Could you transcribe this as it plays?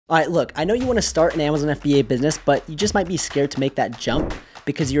All right, look, I know you want to start an Amazon FBA business, but you just might be scared to make that jump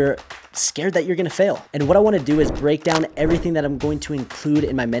because you're scared that you're going to fail. And what I want to do is break down everything that I'm going to include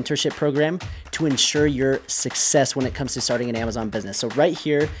in my mentorship program to ensure your success when it comes to starting an Amazon business. So right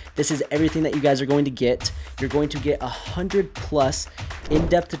here, this is everything that you guys are going to get. You're going to get 100+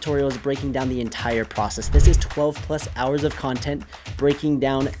 in-depth tutorials breaking down the entire process. This is 12+ hours of content breaking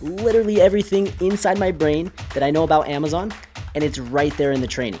down literally everything inside my brain that I know about Amazon, and it's right there in the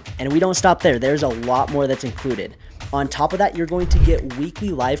training. And we don't stop there. There's a lot more that's included. On top of that, you're going to get weekly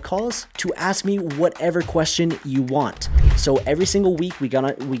live calls to ask me whatever question you want. So every single week we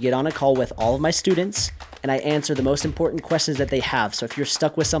get on a call with all of my students and I answer the most important questions that they have. So if you're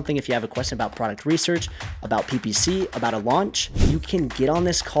stuck with something, if you have a question about product research, about PPC, about a launch, you can get on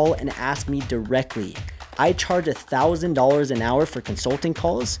this call and ask me directly. I charge $1,000 an hour for consulting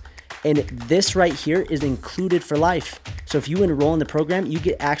calls, and this right here is included for life. So if you enroll in the program, you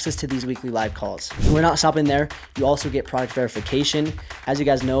get access to these weekly live calls. And we're not stopping there. You also get product verification. As you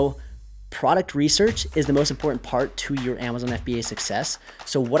guys know, product research is the most important part to your Amazon FBA success.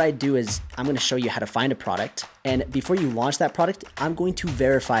 So what I do is I'm going to show you how to find a product. And before you launch that product, I'm going to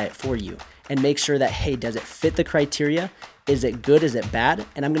verify it for you and make sure that, hey, does it fit the criteria? Is it good? Is it bad?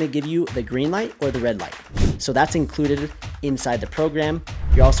 And I'm going to give you the green light or the red light. So that's included inside the program.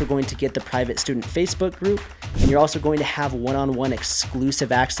 You're also going to get the private student Facebook group, and you're also going to have one-on-one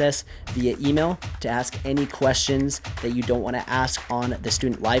exclusive access via email to ask any questions that you don't want to ask on the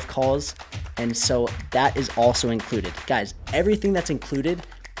student live calls. And so that is also included. Guys, everything that's included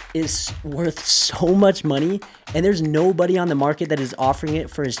is worth so much money, and there's nobody on the market that is offering it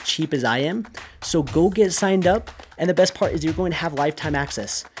for as cheap as I am. So go get signed up. And the best part is you're going to have lifetime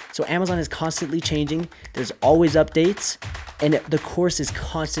access. So Amazon is constantly changing. There's always updates, and the course is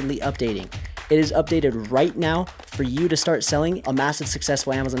constantly updating. It is updated right now for you to start selling a massive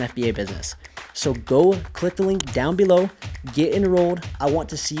successful Amazon FBA business. So go click the link down below, get enrolled. I want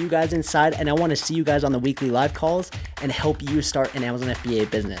to see you guys inside, and I want to see you guys on the weekly live calls and help you start an Amazon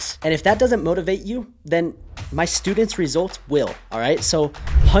FBA business. And if that doesn't motivate you, then my students' results will, all right? So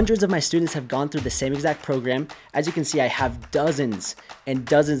hundreds of my students have gone through the same exact program. As you can see, I have dozens and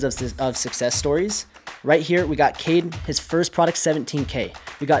dozens of success stories. Right here, we got Cade, his first product, $17K.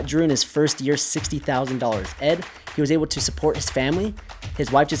 We got Drew in his first year, $60,000. Ed, he was able to support his family.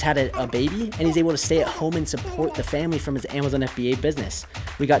 His wife just had a baby, and he's able to stay at home and support the family from his Amazon FBA business.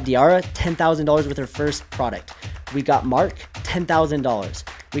 We got Diara, $10,000 with her first product. We got Mark, $10,000.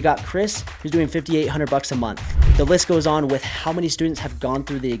 We got Chris, who's doing $5,800 a month. The list goes on with how many students have gone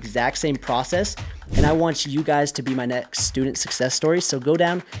through the exact same process, and I want you guys to be my next student success story. So go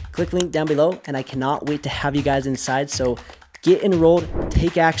down, click link down below, and I cannot wait to have you guys inside. So get enrolled,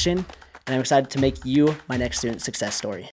 take action, and I'm excited to make you my next student success story.